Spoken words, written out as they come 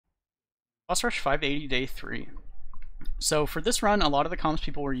Boss Rush 580 Day 3. So for this run, a lot of the comps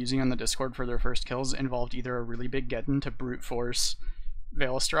people were using on the Discord for their first kills involved either a really big Genn to brute force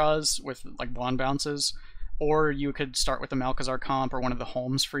Vaelastrasz with like wand bounces, or you could start with a Malchezaar comp or one of the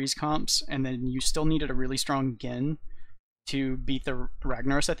Holmes freeze comps, and then you still needed a really strong Genn to beat the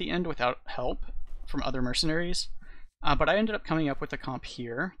Ragnaros at the end without help from other mercenaries. But I ended up coming up with a comp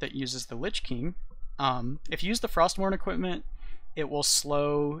here that uses the Lich King. If you use the Frostmourne equipment, it will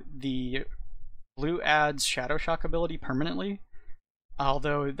slow the blue ad's Shadow Shock ability permanently,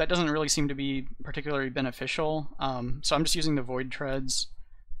 although that doesn't really seem to be particularly beneficial. So I'm just using the Void Treads,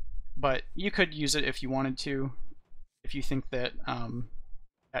 but you could use it if you wanted to, if you think that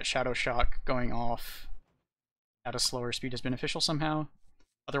that Shadow Shock going off at a slower speed is beneficial somehow.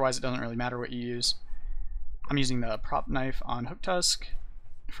 Otherwise it doesn't really matter what you use. I'm using the Prop Knife on Hooktusk,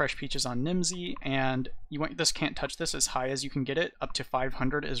 Fresh Peaches on Nemsy, and you want this can't touch this as high as you can get it. Up to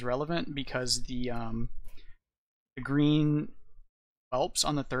 500 is relevant because the green whelps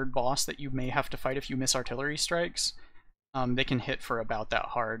on the third boss that you may have to fight if you miss artillery strikes, they can hit for about that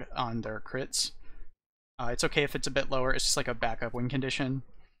hard on their crits. It's okay if it's a bit lower, it's just like a backup win condition.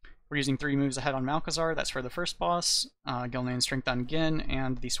 We're using 3 moves ahead on Malchezaar, that's for the first boss, Gilnean Strength on Genn,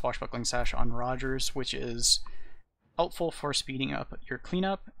 and the Swashbuckling Sash on Rogers, which is helpful for speeding up your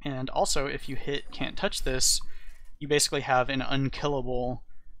cleanup. And also, if you hit Can't Touch This, you basically have an unkillable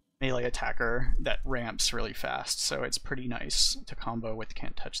melee attacker that ramps really fast, so it's pretty nice to combo with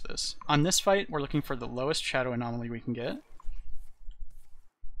Can't Touch This. On this fight, we're looking for the lowest Shadow Anomaly we can get.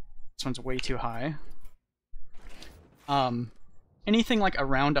 This one's way too high. Anything like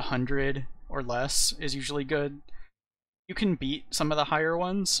around 100 or less is usually good. You can beat some of the higher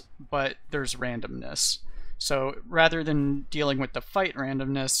ones, but there's randomness. So rather than dealing with the fight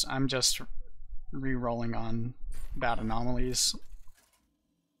randomness, I'm just re-rolling on bad anomalies.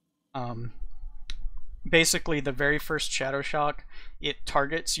 Basically, the very first Shadow Shock, it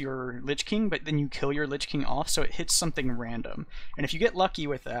targets your Lich King, but then you kill your Lich King off, so it hits something random. And if you get lucky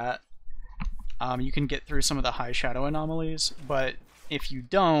with that, you can get through some of the high Shadow anomalies, but if you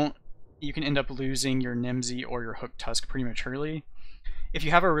don't, you can end up losing your Nemsy or your Hooktusk prematurely. If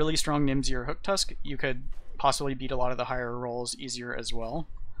you have a really strong Nemsy or Hooktusk, you could possibly beat a lot of the higher rolls easier as well.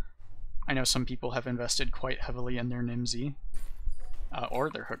 I know some people have invested quite heavily in their Nemsy, or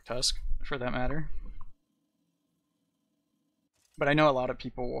their Hooktusk, for that matter. But I know a lot of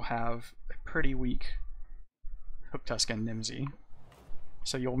people will have a pretty weak Hooktusk and Nemsy,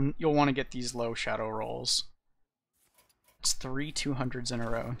 so you'll want to get these low shadow rolls. It's 3 200s in a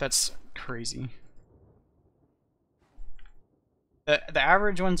row. That's crazy. The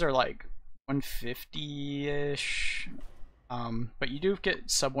average ones are like 150-ish, but you do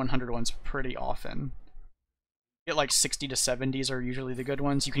get sub 100 ones pretty often. You get like 60 to 70s are usually the good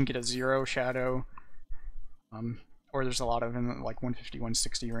ones. You can get a 0 shadow, or there's a lot of them in like 150,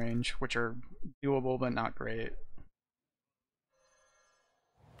 160 range, which are doable but not great.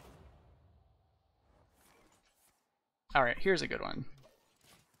 Alright, here's a good one.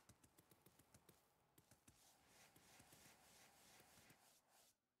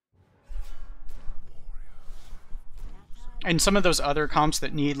 And some of those other comps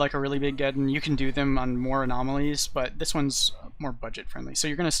that need like a really big Genn, you can do them on more anomalies, but this one's more budget friendly. So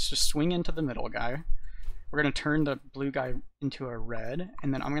you're going to just swing into the middle guy. We're going to turn the blue guy into a red,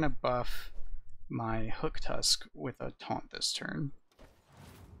 and then I'm going to buff my Hooktusk with a taunt this turn.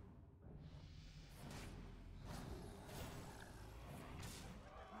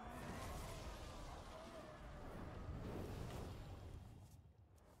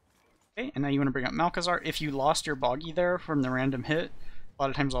 Okay, and now you want to bring up Malchezaar. If you lost your Boggy there from the random hit, a lot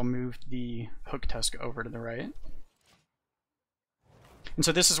of times I'll move the Hooktusk over to the right. And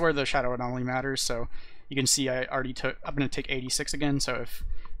so this is where the Shadow Anomaly matters, so you can see I already took, I'm going to take 86 again, so if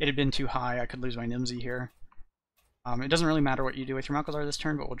it had been too high, I could lose my Nemsy here. It doesn't really matter what you do with your Malchezaar this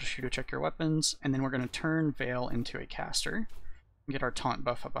turn, but we'll just shoot to check your weapons, and then we're going to turn Veil into a caster. Get our taunt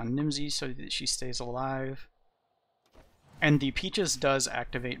buff up on Nemsy so that she stays alive. And the Peaches does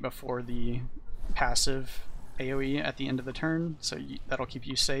activate before the passive AoE at the end of the turn, so that'll keep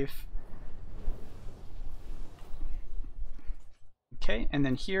you safe. Okay, and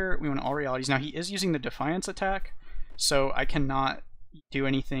then here we want all realities. Now he is using the Defiance attack, so I cannot do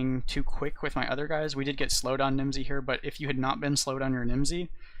anything too quick with my other guys. We did get slowed on Nemsy here, but if you had not been slowed on your Nemsy,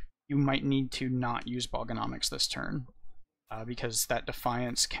 you might need to not use Bogonomics this turn. Because that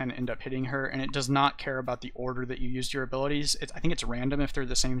Defiance can end up hitting her, and it does not care about the order that you used your abilities. I think it's random if they're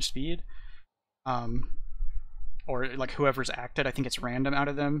the same speed. Or like whoever's acted, I think it's random out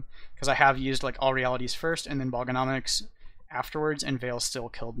of them. Because I have used like All Realities first, and then Bogonomics, afterwards, and Vael still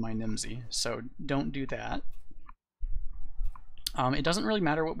killed my Nemsy, so don't do that. It doesn't really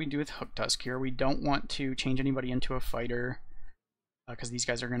matter what we do with Hooktusk here. We don't want to change anybody into a fighter, because these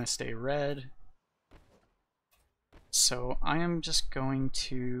guys are going to stay red. So I am just going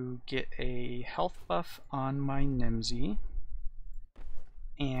to get a health buff on my Nemsy,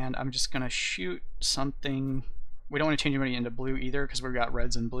 and I'm just going to shoot something. We don't want to change anybody into blue either, because we've got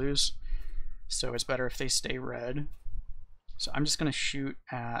reds and blues, so it's better if they stay red. So I'm just going to shoot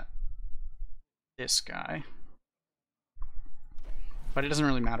at this guy. But it doesn't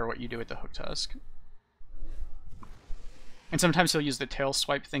really matter what you do with the Hooktusk. And sometimes he'll use the tail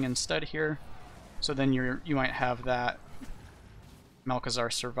swipe thing instead here. So then you might have that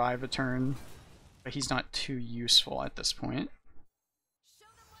Malchezaar survive a turn, but he's not too useful at this point.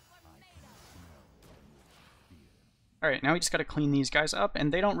 Alright, now we just gotta clean these guys up,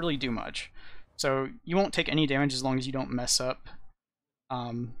 and they don't really do much. So you won't take any damage as long as you don't mess up,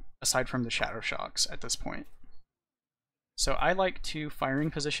 aside from the Shadow Shocks at this point. So I like to firing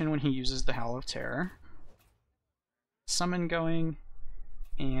position when he uses the Howl of Terror. Summon going,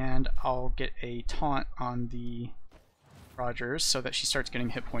 and I'll get a taunt on the Rogers so that she starts getting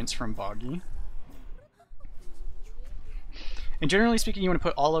hit points from Boggy. And generally speaking, you want to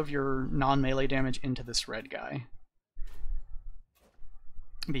put all of your non-melee damage into this red guy,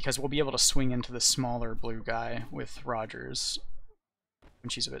 because we'll be able to swing into the smaller blue guy with Rogers when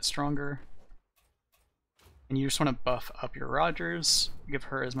she's a bit stronger. And you just want to buff up your Rogers, give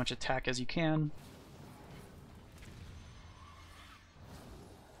her as much attack as you can.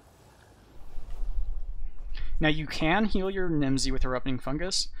 Now you can heal your Nemsy with Erupting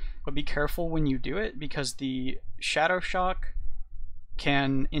Fungus, but be careful when you do it, because the Shadow Shock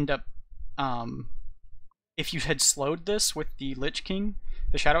can end up, if you had slowed this with the Lich King,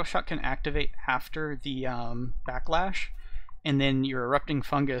 the Shadow Shock can activate after the Backlash, and then your Erupting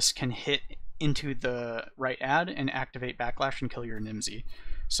Fungus can hit into the right ad and activate Backlash and kill your Nemsy.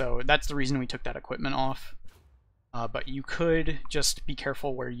 So that's the reason we took that equipment off. But you could just be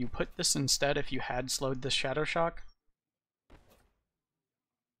careful where you put this instead if you had slowed the Shadow Shock.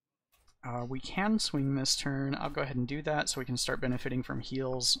 We can swing this turn. I'll go ahead and do that so we can start benefiting from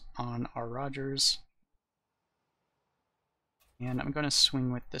heals on our Rogers. And I'm going to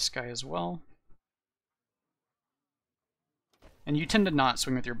swing with this guy as well. And you tend to not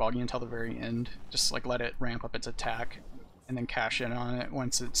swing with your Boggy until the very end. Just like let it ramp up its attack and then cash in on it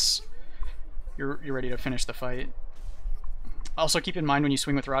once it's you're ready to finish the fight. Also keep in mind when you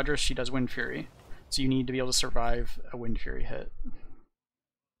swing with Rogers, she does Wind Fury. So you need to be able to survive a Wind Fury hit.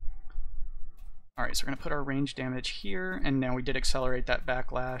 Alright, so we're going to put our range damage here, and now we did accelerate that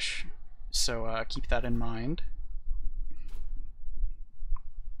Backlash, so keep that in mind.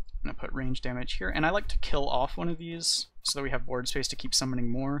 I'm going to put range damage here, and I like to kill off one of these so that we have board space to keep summoning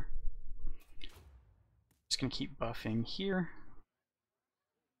more. Just going to keep buffing here.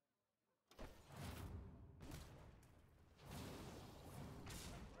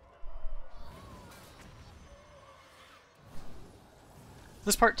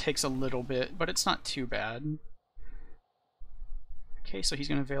 This part takes a little bit, but it's not too bad. Okay, so he's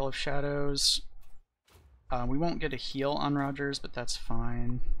going to Veil of Shadows. We won't get a heal on Rogers, but that's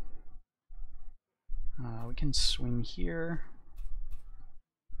fine. We can swing here.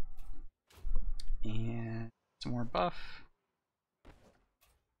 And some more buff.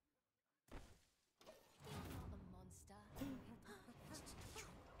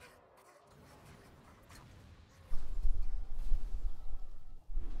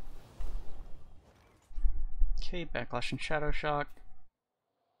 Okay, Backlash and Shadow Shock.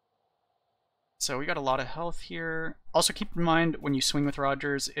 So we got a lot of health here. Also keep in mind when you swing with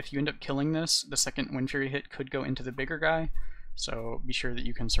Rogers, if you end up killing this, the second Wind Fury hit could go into the bigger guy. So be sure that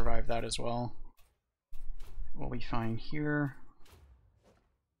you can survive that as well. We'll be fine here.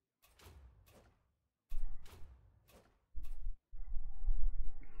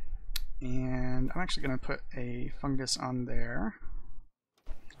 And I'm actually going to put a fungus on there.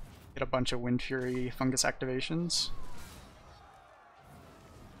 Get a bunch of Wind Fury fungus activations.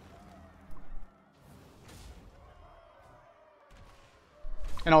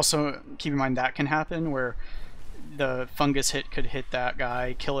 And also keep in mind that can happen where the fungus hit could hit that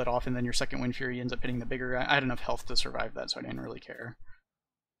guy, kill it off, and then your second Wind Fury ends up hitting the bigger guy. I had enough health to survive that, so I didn't really care.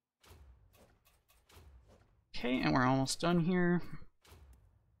 Okay, and we're almost done here.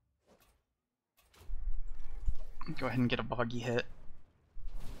 Go ahead and get a Boggy hit.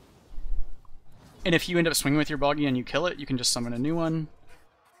 And if you end up swinging with your Boggy and you kill it, you can just summon a new one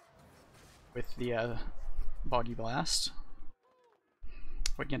with the Boggy Blast.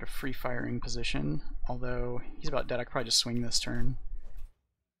 we can get a free firing position, although he's about dead. I could probably just swing this turn.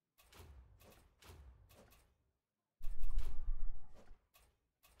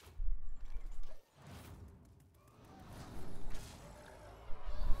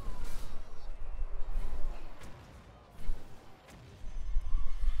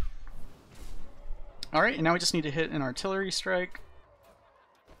 Alright, and now we just need to hit an artillery strike.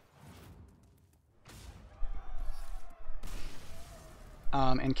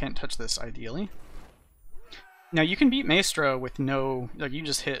 And can't touch this, ideally. Now, you can beat Maestra with no... Like, you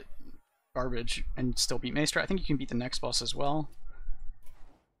just hit garbage and still beat Maestra. I think you can beat the next boss as well.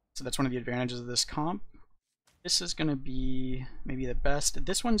 So that's one of the advantages of this comp. This is going to be maybe the best.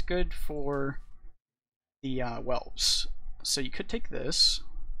 This one's good for the whelps. So you could take this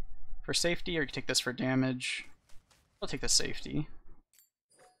for safety, or you could take this for damage. I'll take the safety.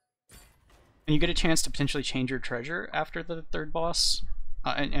 And you get a chance to potentially change your treasure after the third boss,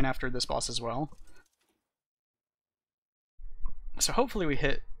 and after this boss as well. So hopefully we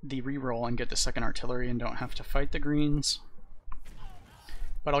hit the reroll and get the second artillery and don't have to fight the greens.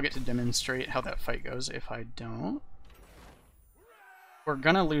 But I'll get to demonstrate how that fight goes if I don't. We're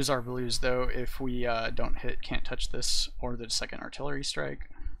gonna lose our blues though if we don't hit can't touch this or the second artillery strike.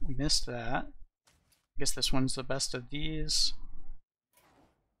 We missed that. I guess this one's the best of these.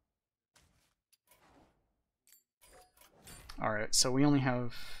 Alright, so we only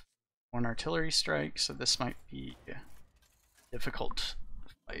have one artillery strike, so this might be a difficult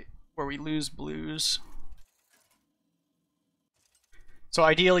fight where we lose blues. So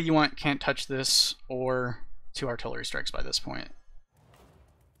ideally you want can't touch this or 2 artillery strikes by this point.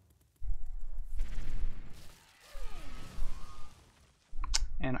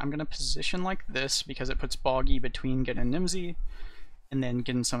 And I'm going to position like this because it puts Boggy between Genn and Nemsy, and then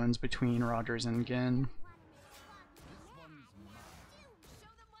Genn summons between Rogers and Genn.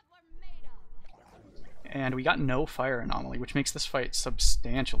 And we got no fire anomaly, which makes this fight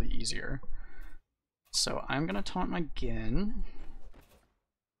substantially easier. So I'm going to taunt my Genn.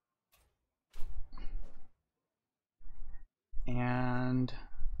 And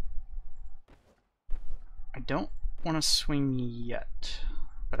I don't want to swing yet,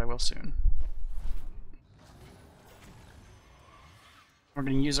 but I will soon. We're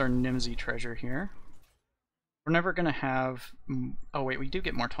going to use our Nemsy treasure here. We're never going to have... Oh wait, we do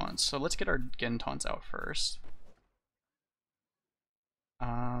get more taunts, so let's get our Genn taunts out first.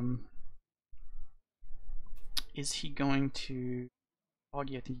 Is he going to...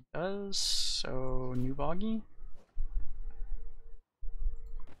 Boggy? I think he does, so new Boggy.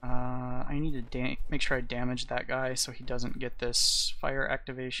 I need to make sure I damage that guy so he doesn't get this fire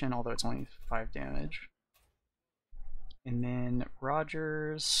activation, although it's only 5 damage. And then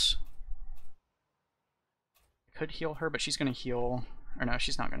Rogers... I could heal her, but she's going to heal... Or no,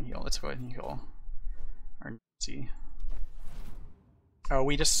 she's not going to heal. Let's go ahead and heal our Nemsy. Oh,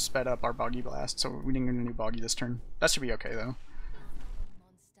 we just sped up our Boggy Blast, so we didn't get a new Boggy this turn. That should be okay, though.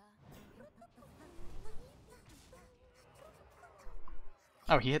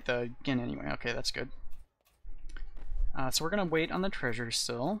 Oh, he hit the Genn anyway. Okay, that's good. So we're going to wait on the treasure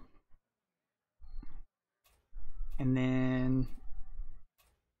still. And then...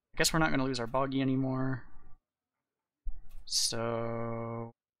 I guess we're not going to lose our Boggy anymore.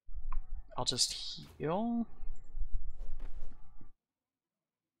 So... I'll just heal.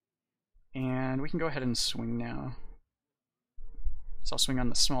 And we can go ahead and swing now. So I'll swing on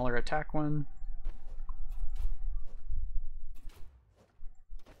the smaller attack one.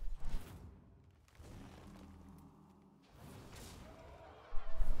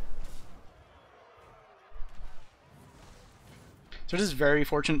 So it is very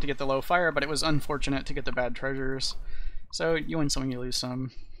fortunate to get the low fire, but it was unfortunate to get the bad treasures. So you win some, you lose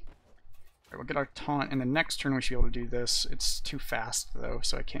some. Alright, we'll get our taunt, and the next turn we should be able to do this. It's too fast though,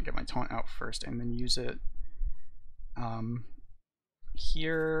 so I can't get my taunt out first and then use it.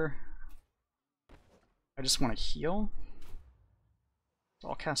 Here, I just want to heal. So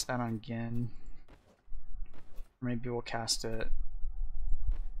I'll cast that on Genn. Or maybe we'll cast it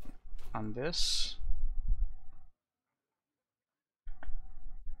on this.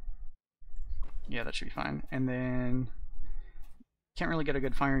 Yeah, that should be fine. And then can't really get a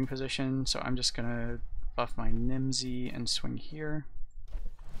good firing position, so I'm just gonna buff my Nemsy and swing here.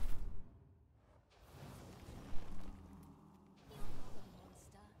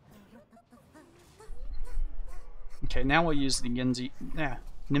 Okay, now we'll use the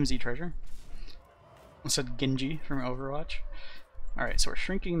Nemsy treasure. I said Genji from Overwatch. Alright, so we're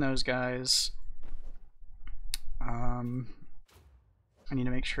shrinking those guys. I need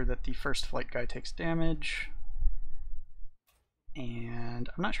to make sure that the first flight guy takes damage. And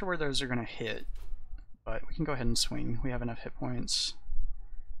I'm not sure where those are going to hit, but we can go ahead and swing. We have enough hit points.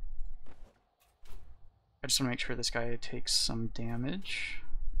 I just want to make sure this guy takes some damage.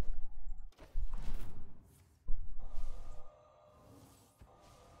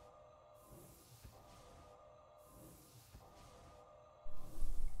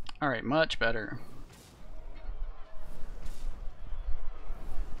 Alright, much better.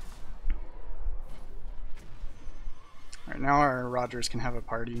 Alright, now our Rogers can have a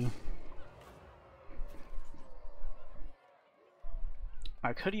party.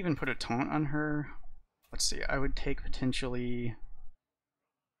 I could even put a taunt on her. Let's see, I would take potentially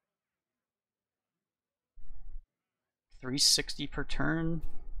 360 per turn,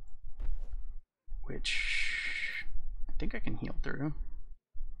 which I think I can heal through.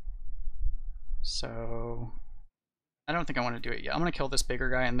 So I don't think I want to do it yet. I'm going to kill this bigger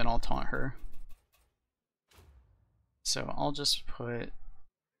guy and then I'll taunt her. So I'll just put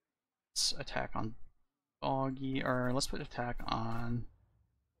attack on Boggy, or let's put attack on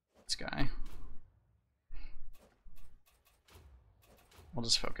this guy. We'll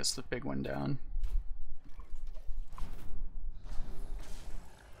just focus the big one down.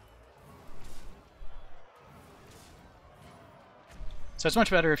 So it's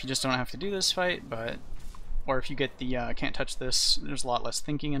much better if you just don't have to do this fight, but or if you get the can't touch this, there's a lot less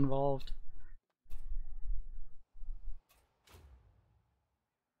thinking involved.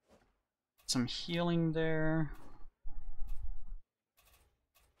 Some healing there.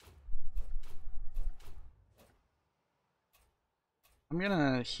 I'm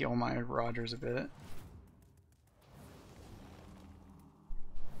gonna heal my Rogers a bit.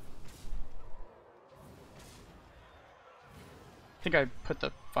 I think I put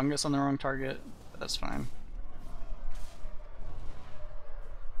the fungus on the wrong target, but that's fine.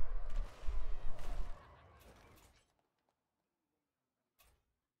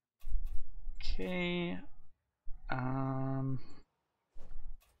 Okay. I'm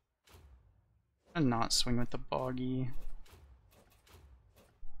gonna not swing with the Boggy.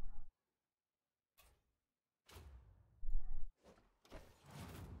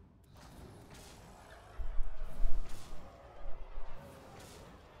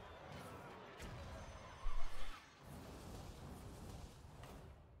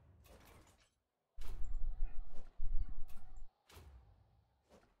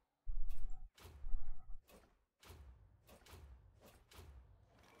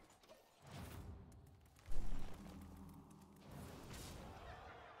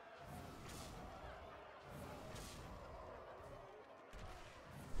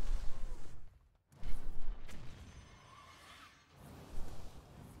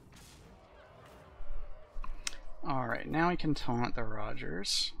 Alright, now we can taunt the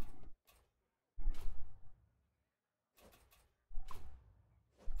Rogers.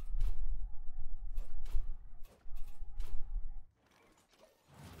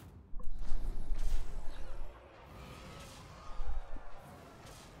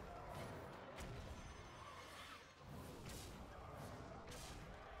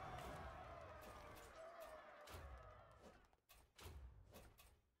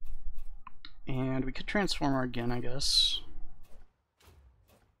 And we could transform our Genn, I guess.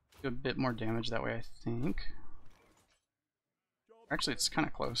 Do a bit more damage that way, I think. Actually, it's kind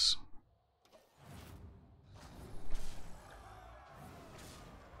of close.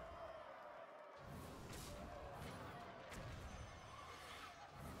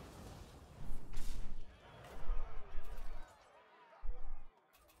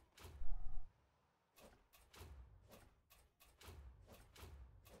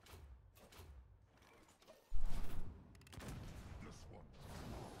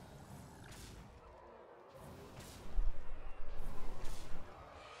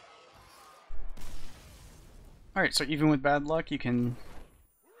 Alright, so even with bad luck, you can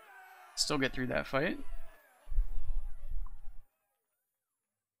still get through that fight.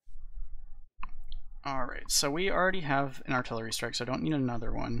 Alright, so we already have an artillery strike, so I don't need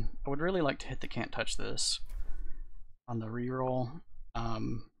another one. I would really like to hit the can't touch this on the reroll.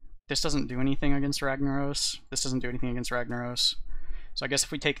 This doesn't do anything against Ragnaros. This doesn't do anything against Ragnaros. So I guess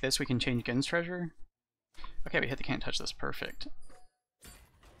if we take this, we can change Genn's treasure. Okay, we hit the can't touch this, perfect.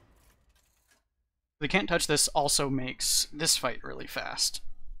 The can't touch this also makes this fight really fast.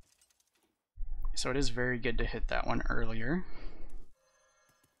 So it is very good to hit that one earlier.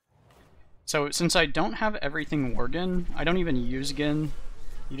 So since I don't have everything Worgen, I don't even use Genn.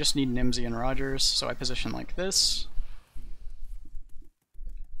 You just need Nemsy and Rogers, so I position like this.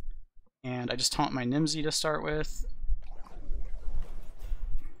 And I just taunt my Nemsy to start with.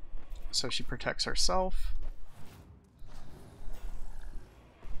 So she protects herself.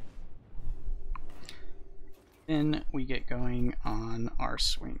 then we get going on our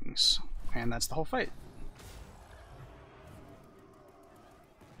swings. And that's the whole fight.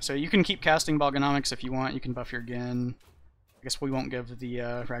 So you can keep casting Bogonomics if you want, you can buff your Genn. I guess we won't give the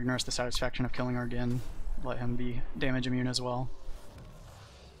Ragnaros the satisfaction of killing our Genn. Let him be damage immune as well.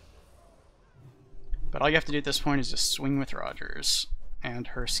 But all you have to do at this point is just swing with Rogers. And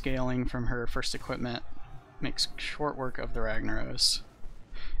her scaling from her first equipment makes short work of the Ragnaros.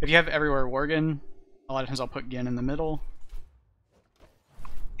 If you have Everywhere Worgen, a lot of times I'll put Genn in the middle.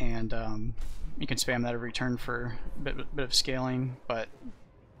 And you can spam that every turn for a bit of scaling, but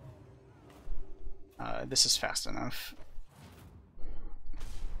this is fast enough.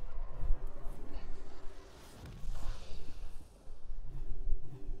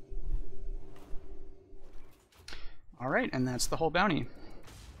 Alright, and that's the whole bounty.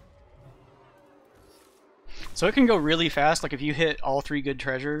 So it can go really fast, like if you hit all 3 good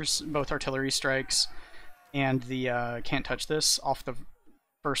treasures, both artillery strikes and the can't touch this off the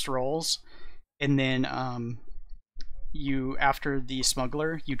first rolls, and then you, after the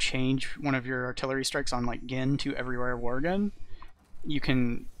Smuggler, you change one of your artillery strikes on like Genn to Everywhere Worgen, you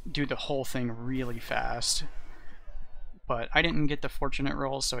can do the whole thing really fast. But I didn't get the fortunate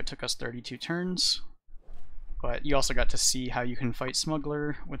rolls, so it took us 32 turns. But you also got to see how you can fight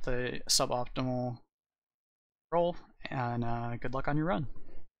Smuggler with a suboptimal roll, and good luck on your run.